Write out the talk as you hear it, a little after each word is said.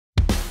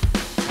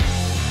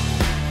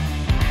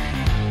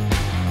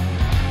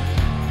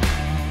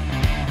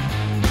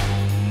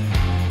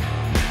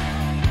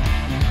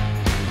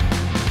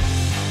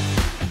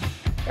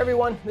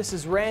everyone, this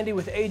is Randy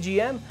with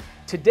AGM.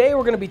 Today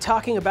we're going to be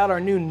talking about our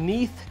new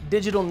Neith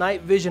digital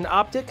night vision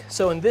optic.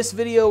 So in this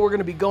video we're going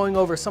to be going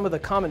over some of the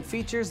common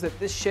features that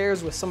this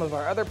shares with some of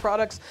our other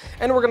products,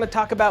 and we're going to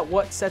talk about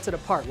what sets it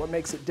apart, what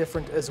makes it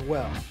different as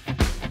well.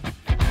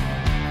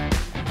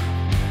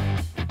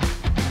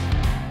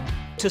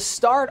 To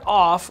start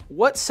off,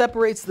 what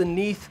separates the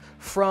Neith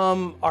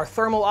from our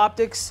thermal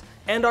optics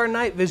and our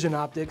night vision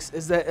optics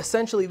is that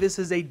essentially this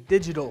is a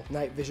digital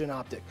night vision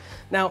optic.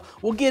 Now,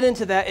 we'll get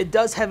into that. It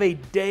does have a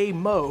day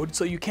mode,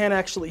 so you can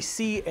actually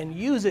see and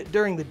use it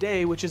during the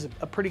day, which is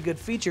a pretty good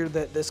feature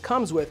that this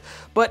comes with.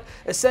 But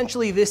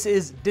essentially, this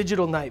is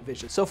digital night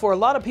vision. So for a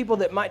lot of people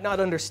that might not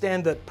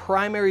understand the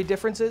primary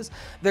differences,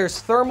 there's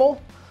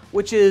thermal,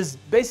 which is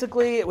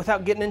basically,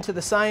 without getting into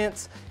the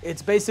science,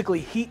 it's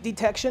basically heat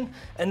detection.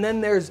 And then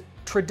there's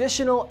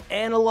traditional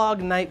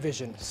analog night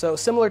vision. So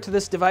similar to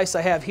this device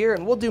I have here,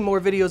 and we'll do more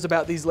videos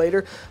about these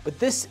later, but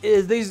these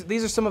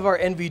are some of our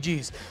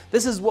NVGs.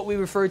 This is what we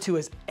refer to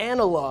as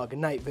analog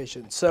night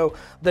vision. So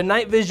the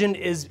night vision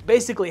is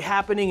basically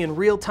happening in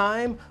real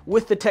time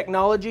with the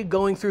technology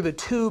going through the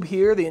tube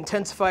here, the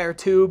intensifier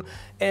tube,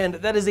 and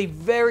that is a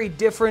very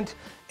different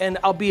and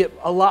albeit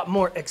a lot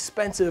more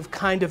expensive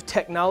kind of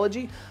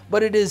technology,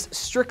 but it is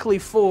strictly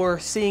for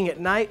seeing at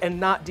night and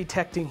not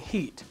detecting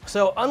heat.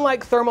 So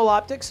unlike thermal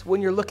optics,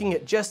 when you're looking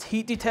at just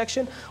heat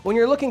detection, when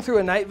you're looking through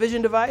a night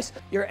vision device,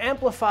 you're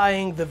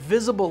amplifying the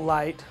visible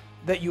light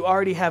that you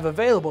already have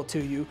available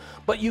to you,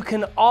 but you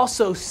can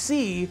also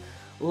see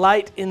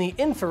light in the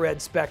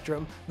infrared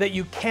spectrum that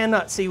you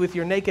cannot see with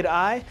your naked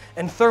eye,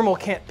 and thermal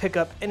can't pick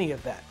up any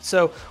of that.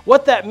 So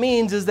what that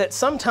means is that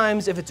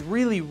sometimes if it's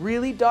really,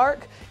 really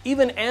dark,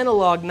 even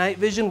analog night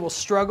vision will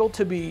struggle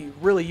to be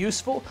really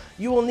useful.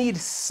 You will need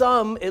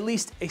at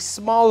least a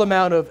small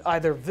amount of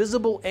either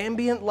visible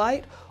ambient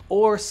light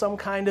or some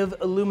kind of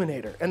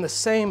illuminator. And the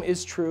same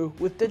is true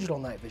with digital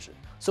night vision.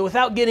 So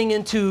without getting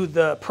into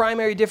the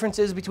primary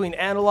differences between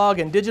analog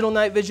and digital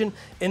night vision,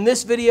 in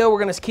this video we're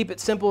going to keep it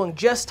simple and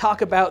just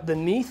talk about the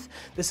Neith.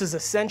 This is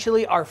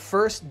essentially our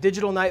first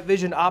digital night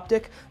vision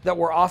optic that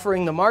we're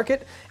offering the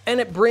market, and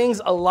it brings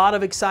a lot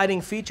of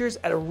exciting features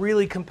at a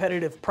really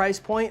competitive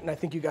price point, and I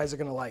think you guys are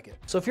going to like it.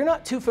 So if you're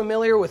not too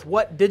familiar with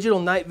what digital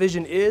night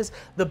vision is,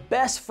 the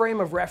best frame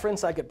of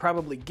reference I could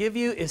probably give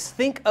you is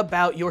think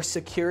about your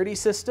security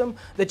system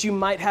that you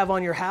might have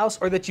on your house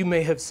or that you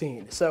may have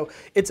seen. So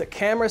it's a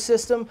camera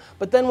system,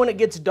 but then when it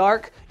gets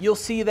dark, you'll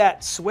see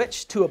that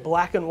switch to a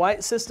black and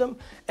white system,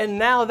 and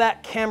now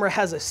that camera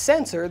has a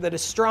sensor that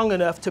is strong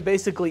enough to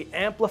basically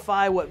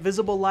amplify what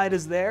visible light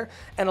is there,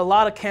 and a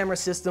lot of camera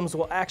systems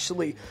will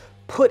actually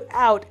put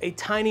out a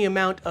tiny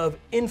amount of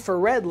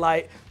infrared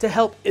light to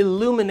help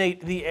illuminate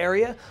the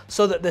area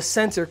so that the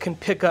sensor can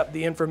pick up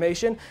the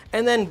information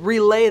and then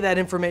relay that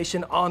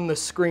information on the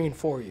screen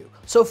for you.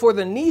 So for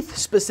the Neith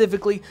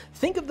specifically,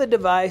 think of the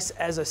device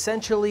as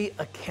essentially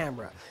a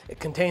camera. It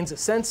contains a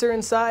sensor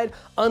inside.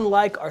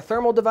 Unlike our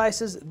thermal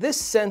devices, this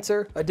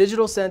sensor, a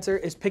digital sensor,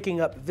 is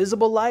picking up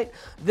visible light.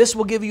 This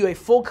will give you a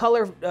full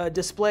color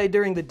display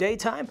during the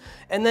daytime,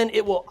 and then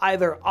it will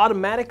either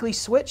automatically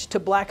switch to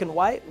black and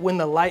white when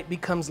the light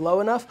becomes low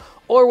enough,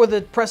 or with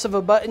the press of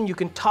a button you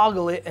can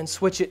toggle it and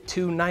switch it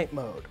to night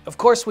mode. Of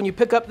course, when you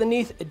pick up the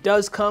Neith, it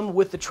does come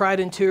with the tried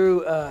and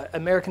true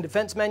American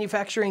Defense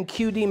Manufacturing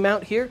QD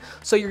mount here,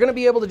 so you're going to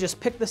be able to just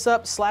pick this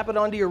up, slap it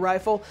onto your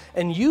rifle,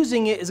 and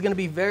using it is going to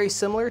be very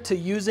similar to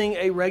using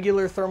a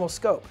regular thermal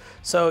scope.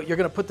 So you're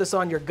going to put this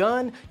on your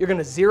gun, you're going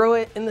to zero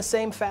it in the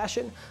same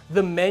fashion.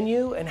 The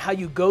menu and how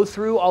you go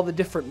through all the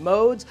different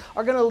modes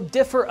are going to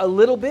differ a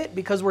little bit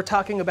because we're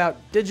talking about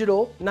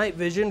digital night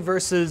vision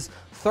versus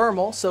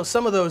thermal, so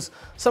some of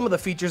the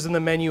features in the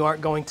menu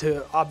aren't going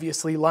to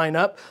obviously line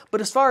up.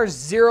 But as far as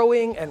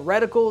zeroing and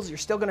reticles, you're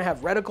still going to have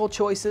reticle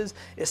choices.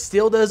 It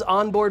still does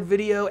onboard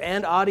video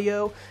and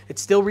audio. It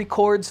still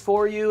records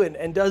for you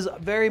and does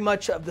very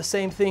much of the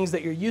same things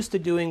that you're used to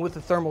doing with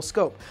the thermal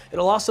scope.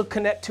 It'll also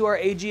connect to our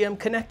AGM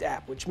Connect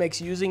app, which makes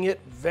using it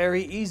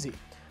very easy.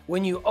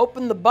 When you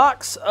open the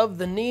box of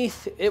the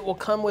Neith, it will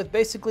come with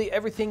basically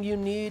everything you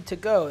need to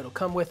go. It'll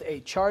come with a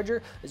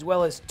charger as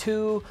well as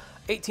two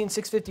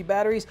 18650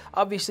 batteries,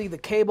 obviously the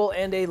cable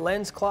and a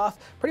lens cloth.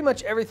 Pretty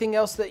much everything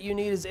else that you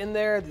need is in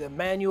there. The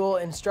manual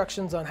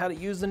instructions on how to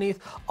use the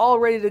Neith, all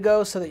ready to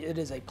go so that it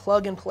is a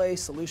plug-and-play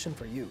solution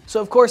for you.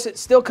 So of course it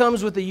still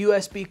comes with the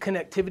USB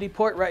connectivity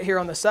port right here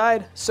on the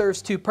side.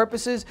 Serves two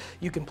purposes.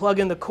 You can plug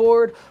in the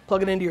cord,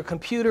 plug it into your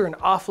computer, and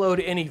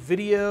offload any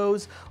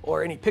videos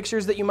or any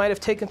pictures that you might have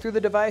taken through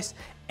the device,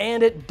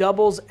 and it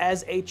doubles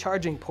as a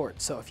charging port.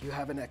 So if you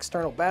have an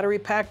external battery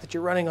pack that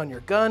you're running on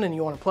your gun and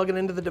you want to plug it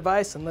into the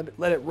device and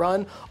let it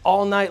run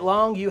all night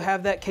long, you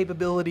have that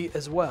capability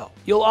as well.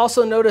 You'll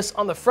also notice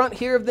on the front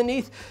here of the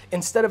Neith,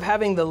 instead of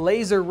having the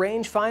laser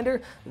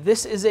rangefinder,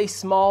 this is a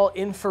small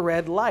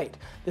infrared light.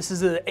 This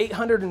is an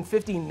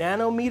 850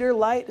 nanometer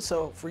light,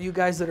 so for you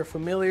guys that are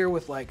familiar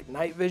with like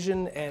night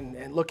vision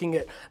and looking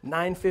at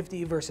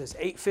 950 versus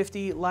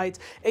 850 lights,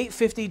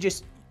 850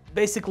 just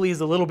basically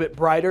is a little bit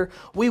brighter.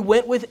 We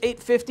went with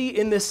 850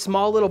 in this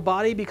small little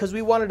body because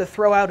we wanted to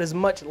throw out as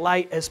much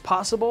light as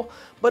possible,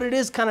 but it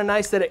is kind of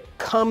nice that it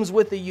comes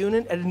with the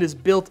unit and it is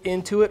built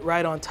into it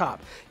right on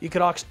top. You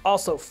could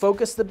also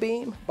focus the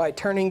beam by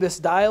turning this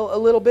dial a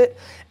little bit,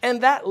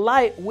 and that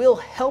light will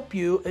help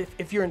you,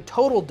 if you're in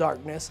total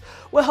darkness,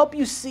 will help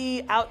you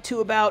see out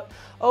to about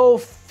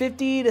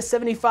 50 to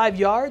 75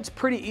 yards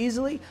pretty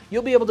easily.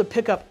 You'll be able to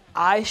pick up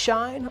eye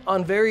shine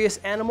on various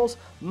animals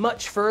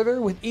much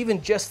further with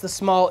even just the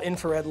small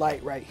infrared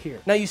light right here.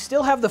 Now you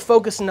still have the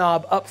focus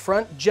knob up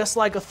front just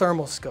like a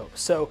thermal scope.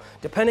 So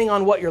depending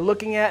on what you're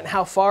looking at and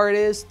how far it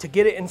is to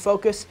get it in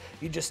focus,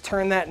 you just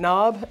turn that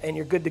knob and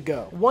you're good to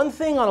go. One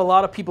thing on a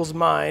lot of people's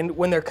mind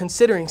when they're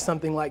considering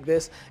something like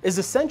this is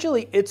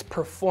essentially its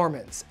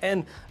performance.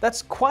 And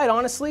that's quite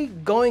honestly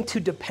going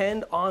to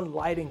depend on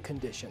lighting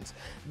conditions.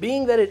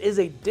 Being that it is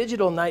a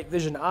digital night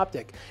vision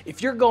optic,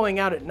 if you're going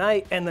out at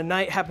night and the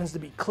night happens to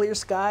be clear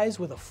skies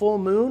with a full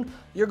moon,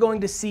 you're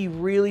going to see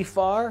really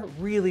far,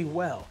 really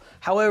well.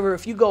 However,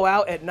 if you go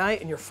out at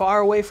night and you're far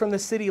away from the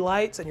city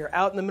lights and you're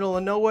out in the middle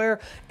of nowhere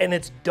and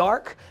it's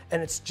dark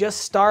and it's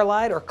just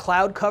starlight or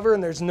cloud cover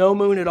and there's no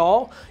moon at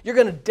all, you're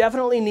going to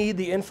definitely need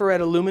the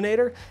infrared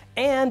illuminator,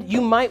 and you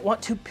might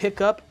want to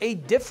pick up a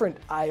different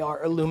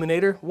IR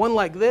illuminator. One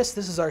like this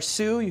is our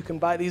Sue. You can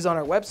buy these on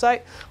our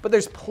website, but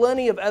there's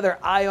plenty of other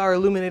IR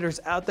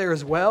illuminators out there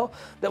as well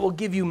that will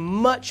give you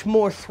much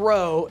more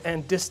throw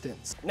and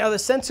distance. Now the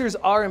sensors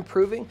are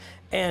improving,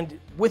 and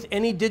with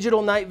any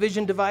digital night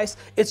vision device,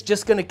 it's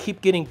just gonna keep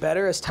getting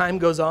better as time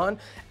goes on.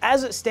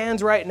 As it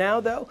stands right now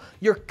though,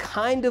 you're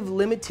kind of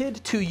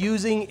limited to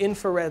using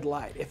infrared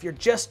light. If you're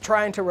just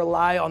trying to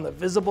rely on the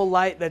visible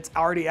light that's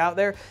already out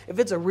there, if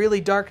it's a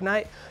really dark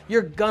night,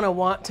 you're gonna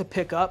want to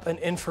pick up an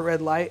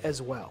infrared light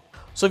as well.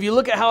 So if you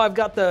look at how I've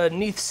got the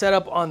Neith set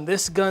up on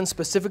this gun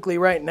specifically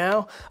right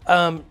now,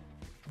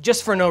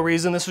 just for no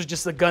reason, this was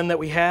just the gun that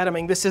we had. I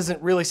mean, this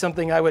isn't really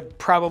something I would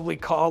probably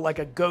call like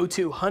a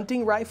go-to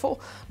hunting rifle,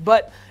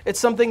 but it's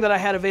something that I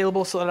had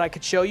available so that I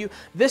could show you.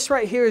 This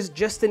right here is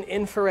just an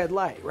infrared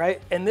light,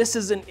 right? And this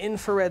is an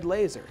infrared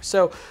laser.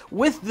 So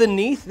with the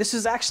Neith, this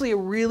is actually a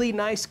really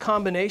nice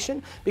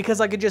combination because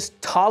I could just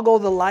toggle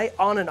the light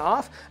on and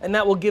off, and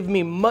that will give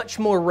me much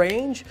more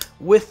range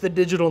with the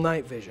digital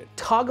night vision.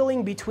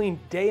 Toggling between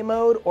day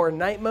mode or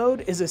night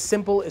mode is as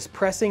simple as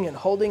pressing and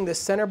holding this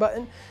center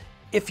button.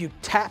 If you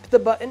tap the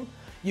button,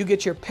 you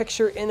get your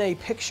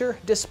picture-in-a-picture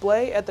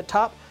display at the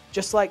top,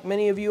 just like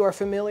many of you are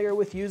familiar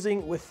with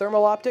using with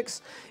thermal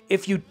optics.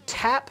 If you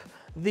tap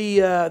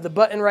the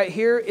button right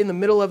here in the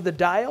middle of the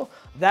dial,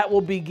 that will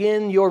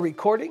begin your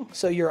recording.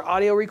 So your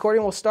audio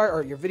recording will start,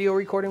 or your video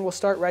recording will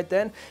start right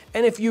then.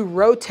 And if you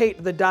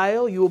rotate the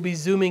dial, you will be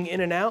zooming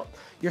in and out.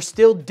 You're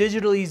still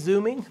digitally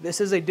zooming. This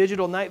is a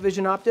digital night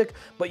vision optic,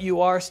 but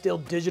you are still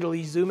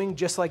digitally zooming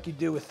just like you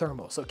do with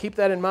thermal. So keep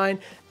that in mind.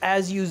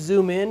 As you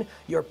zoom in,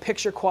 your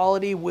picture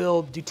quality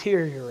will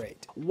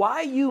deteriorate.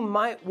 Why you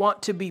might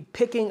want to be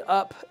picking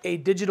up a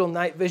digital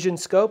night vision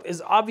scope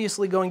is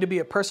obviously going to be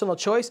a personal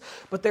choice,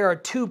 but there are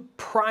two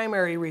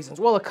primary reasons,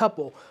 well, a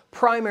couple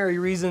primary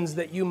reasons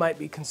that you might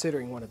be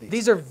considering one of these.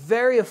 These are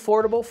very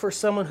affordable for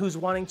someone who's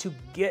wanting to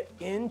get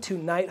into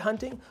night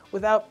hunting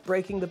without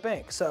breaking the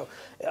bank. So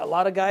a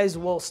lot of guys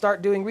will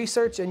start doing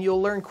research and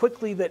you'll learn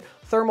quickly that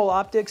thermal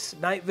optics,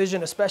 night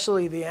vision,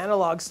 especially the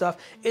analog stuff,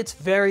 it's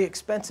very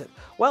expensive.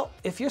 Well,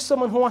 if you're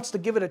someone who wants to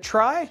give it a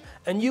try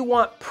and you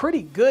want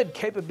pretty good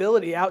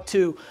capability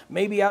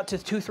maybe out to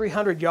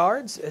 200-300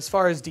 yards as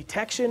far as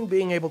detection,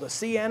 being able to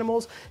see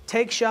animals,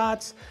 take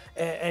shots,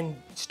 and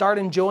start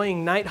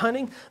enjoying night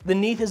hunting, the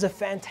Neith is a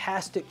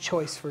fantastic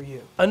choice for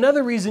you.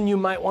 Another reason you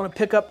might want to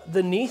pick up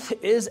the Neith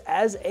is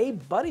as a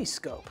buddy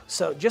scope.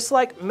 So just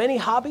like many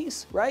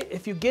hobbies, right?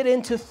 If you get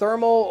into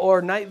thermal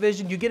or night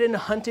vision, you get into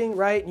hunting,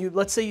 right? And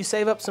let's say you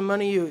save up some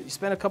money, you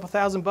spend a couple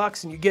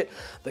 $1,000 and you get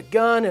the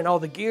gun and all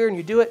the gear and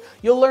you do it,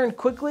 you'll learn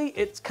quickly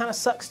it kind of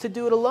sucks to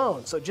do it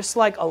alone. So just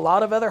like a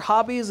lot of other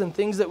hobbies and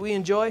things that we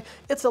enjoy,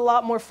 it's a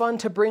lot more fun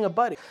to bring a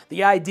buddy.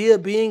 The idea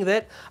being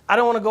that I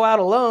don't want to go out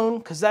alone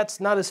because that's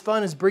not as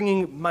fun as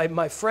bringing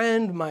my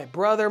friend, my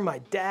brother, my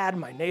dad,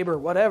 my neighbor,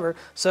 whatever.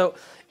 So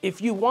if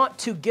you want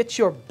to get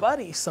your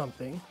buddy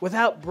something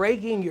without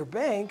breaking your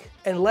bank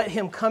and let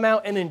him come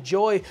out and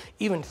enjoy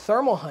even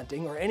thermal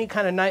hunting or any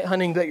kind of night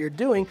hunting that you're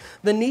doing,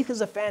 the Neith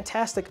is a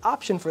fantastic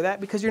option for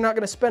that because you're not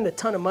going to spend a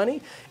ton of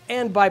money.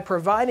 And by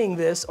providing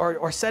this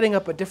or setting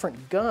up a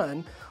different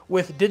gun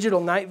with digital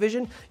night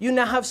vision, you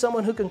now have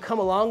someone who can come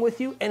along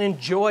with you and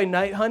enjoy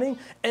night hunting,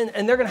 and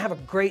they're gonna have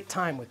a great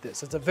time with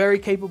this. It's a very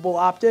capable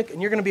optic,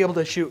 and you're gonna be able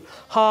to shoot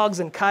hogs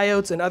and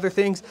coyotes and other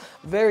things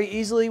very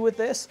easily with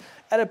this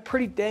at a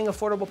pretty dang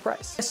affordable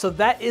price. So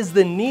that is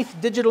the Neith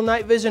digital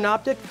night vision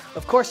optic.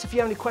 Of course, if you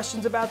have any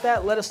questions about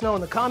that, let us know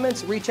in the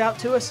comments, reach out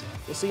to us.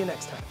 We'll see you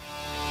next time.